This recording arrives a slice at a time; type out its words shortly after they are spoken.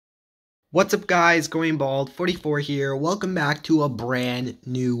What's up guys, Going Bald 44 here. Welcome back to a brand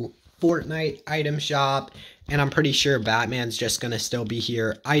new Fortnite item shop. And I'm pretty sure Batman's just gonna still be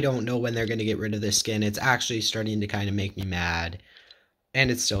here. I don't know when they're gonna get rid of this skin. It's actually starting to kind of make me mad.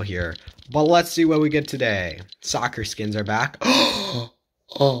 And it's still here. But let's see what we get today. Soccer skins are back.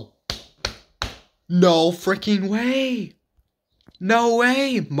 Oh. No freaking way. No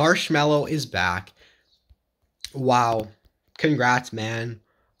way. Marshmallow is back. Wow. Congrats, man.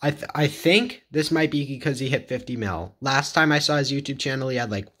 I think this might be because he hit 50 mil. Last time I saw his YouTube channel, he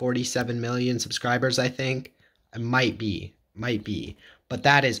had like 47 million subscribers, I think. It might be. But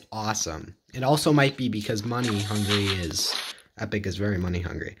that is awesome. It also might be because Epic is very money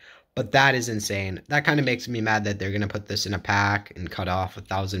hungry. But that is insane. That kind of makes me mad that they're going to put this in a pack and cut off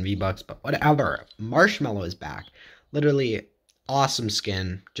 1,000 V-Bucks. But whatever. Marshmallow is back. Literally awesome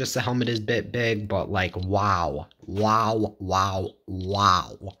skin. Just the helmet is a bit big, but like wow.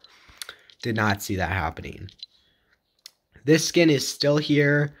 Did not see that happening. This skin is still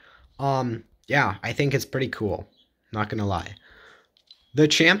here. Yeah, I think it's pretty cool. Not gonna lie. The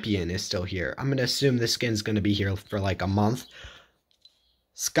champion is still here. I'm gonna assume this skin's gonna be here for like a month.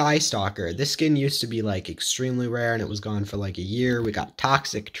 Sky Stalker. This skin used to be like extremely rare and it was gone for like a year. We got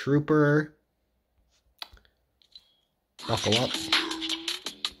Toxic Trooper. Buckle up.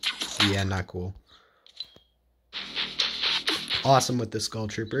 Yeah, not cool. Awesome with the Skull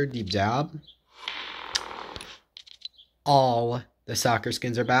Trooper. Deep Dab. All the soccer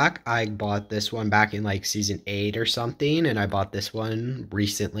skins are back. I bought this one back in like season 8 or something. And I bought this one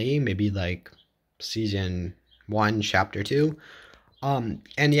recently. Maybe like season 1, chapter 2. And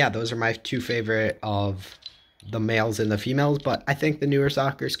yeah, those are my two favorite of the males and the females. But I think the newer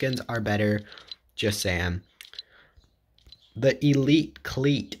soccer skins are better. Just saying. The Elite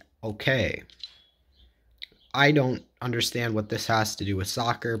Cleat. Okay. I don't understand what this has to do with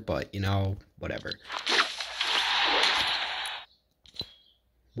soccer, but, you know, whatever.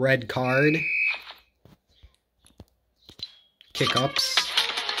 Red card. Kick-ups.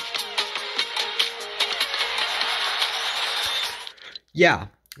 Yeah.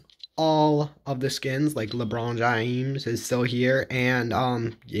 All of the skins, like LeBron James is still here,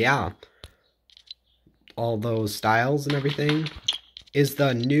 and, yeah. All those styles and everything is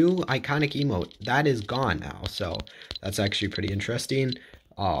the new iconic emote that is gone now, so that's actually pretty interesting.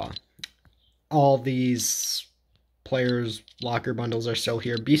 All these players locker bundles are still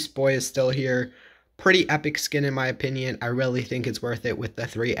here. Beast Boy is still here. Pretty epic skin in my opinion. I really think it's worth it with the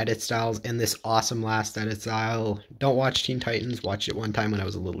 3 edit styles and this awesome last edit style. Don't watch Teen Titans. Watched it one time when I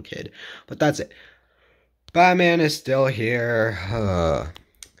was a little kid, but that's it. Batman is still here.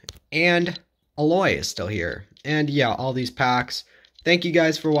 And Alloy is still here. And yeah, all these packs. Thank you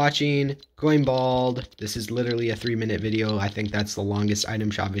guys for watching. Going Bald. This is literally a 3-minute video. I think that's the longest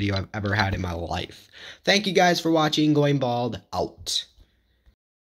item shop video I've ever had in my life. Thank you guys for watching. Going Bald out.